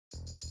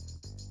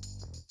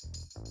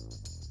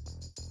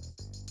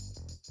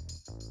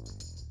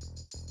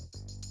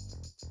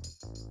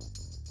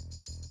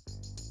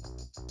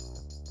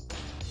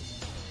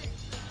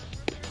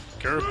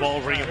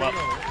Curveball, ring him up.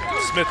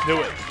 Smith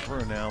knew it.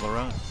 For now the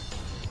run.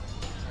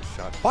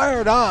 Shot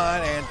fired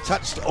on and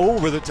touched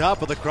over the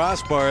top of the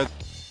crossbar.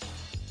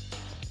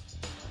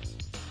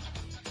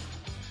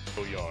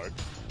 Yard.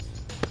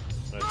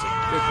 That's a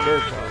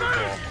good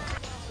curveball.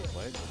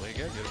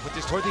 Put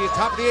this toward the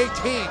top of the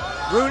 18.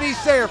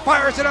 Rooney's there,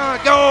 fires it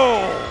on,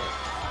 go!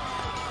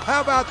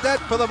 How about that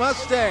for the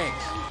Mustangs?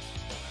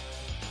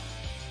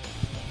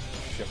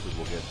 Shepard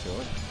will get to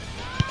it.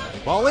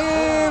 Ball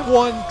in,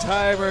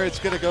 one-timer. It's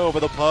going to go over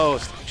the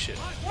post. Sit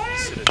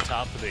at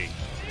top of the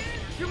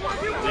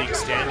league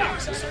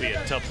standings. This will be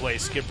a tough play.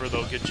 Skipper,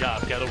 though, good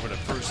job. Got over to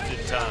first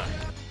in time.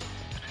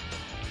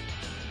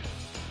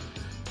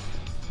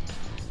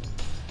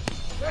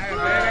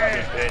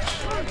 Good pitch.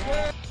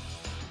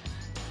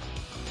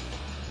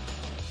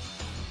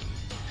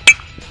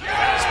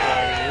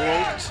 Fastball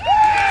roped.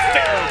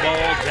 Fair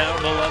ball down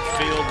the left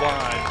field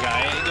line.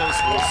 Gallegos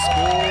will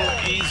score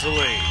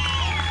easily.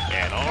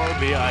 An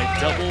RBI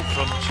double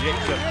from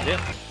Jacob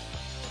Nip.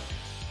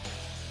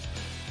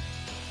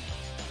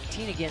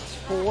 Against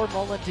 4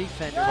 Mullen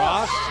defenders.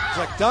 Cross,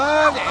 flicked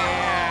on,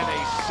 and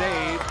a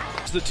save.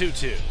 It's the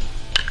 2-2.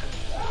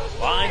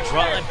 Line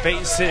drive,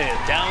 base hit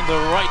down the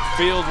right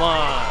field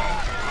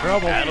line.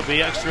 Trouble. That'll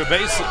be extra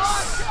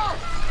bases.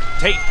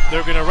 Tate,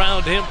 they're going to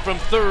round him from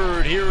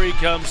third. Here he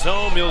comes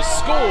home. He'll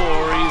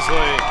score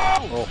easily.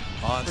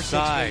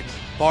 Onside.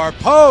 Far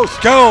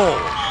post, goal.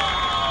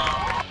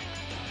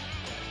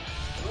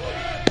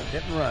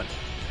 Hit and run.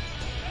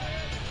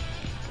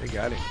 They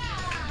got him.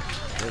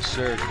 Yes,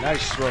 sir.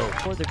 Nice throw.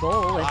 For the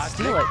goal and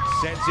steal it.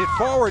 Sends it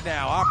forward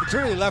now.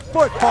 Opportunity, left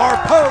foot, far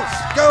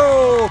post.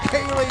 Go,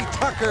 Kaylee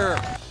Tucker.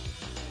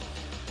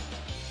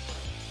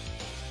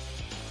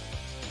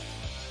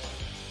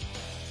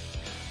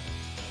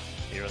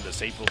 Here on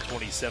this April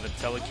 27th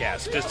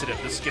telecast,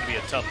 Fistineff, this is going to be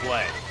a tough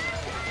play.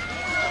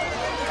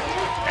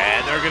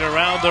 And they're going to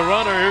round the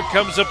runner. Here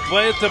comes a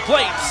play at the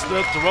plate.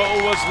 The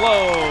throw was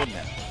low.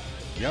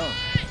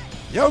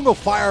 Young will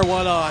fire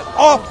one on.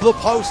 Off the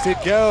post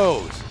it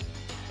goes.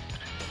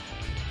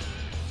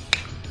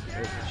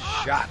 There's a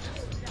shot.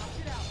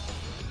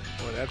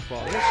 Boy, that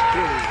ball. This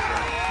kid is a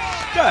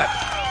stud.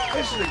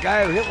 This is the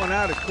guy who hit one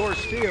out of Coors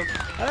Field.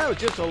 And that was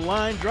just a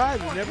line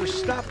drive. He never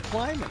stopped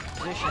climbing.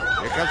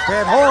 Here comes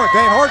Van Horn.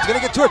 Van Horn's going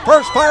to get to it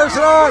first. Fires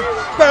it on.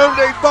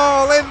 Bounding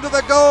ball into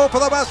the goal for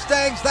the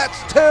Mustangs.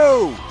 That's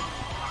 2.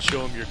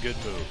 Show him your good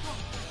move.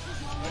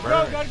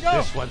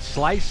 This one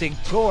slicing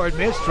toward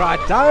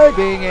Mistrot,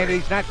 diving, and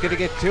he's not going to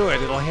get to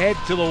it. It'll head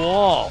to the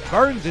wall.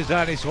 Burns is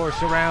on his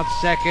horse around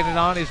second and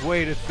on his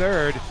way to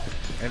third,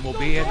 and will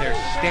be in there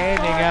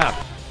standing up.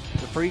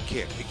 The free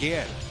kick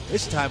again.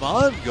 This time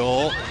on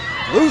goal.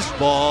 Loose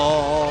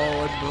ball,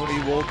 and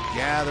Mooney will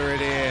gather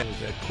it in.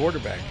 That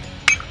quarterback.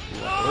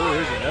 Oh,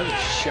 here's another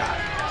shot.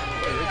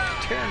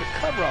 They're tearing the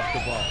cover off the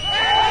ball.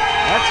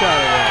 That's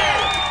out of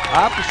there.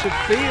 Opposite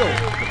field.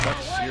 The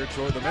puck's here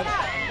toward the middle.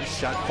 This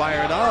shot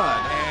fired on,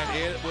 and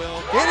it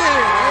will get in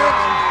and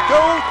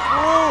go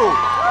through.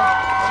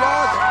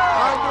 Just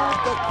under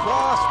the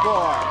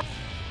crossbar.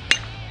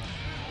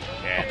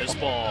 And this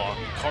ball,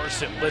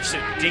 Carson lifts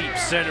it deep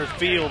center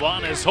field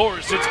on his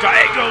horse. It's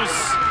Gallegos.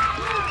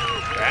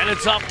 And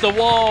it's off the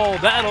wall.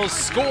 That'll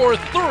score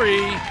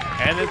 3.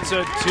 And it's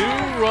a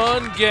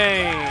 2-run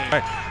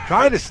game.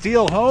 Trying to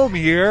steal home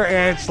here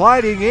and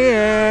sliding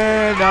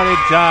in, not in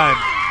time.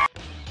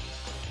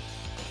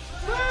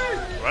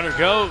 Runner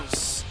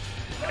goes.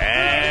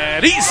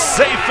 And he's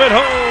safe at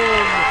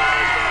home.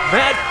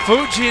 Matt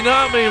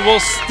Fujinami will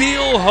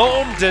steal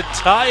home to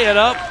tie it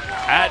up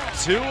at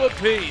 2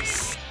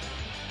 apiece.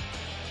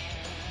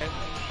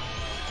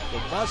 The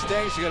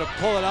Mustangs are going to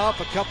pull it off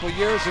a couple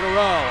years in a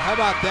row. How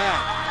about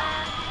that?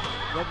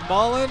 The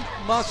Mullen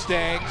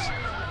Mustangs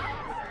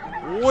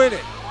win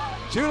it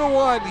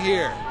 2-1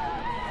 here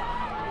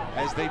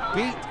as they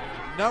beat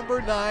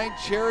number 9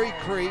 Cherry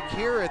Creek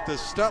here at the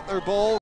Stutler Bowl.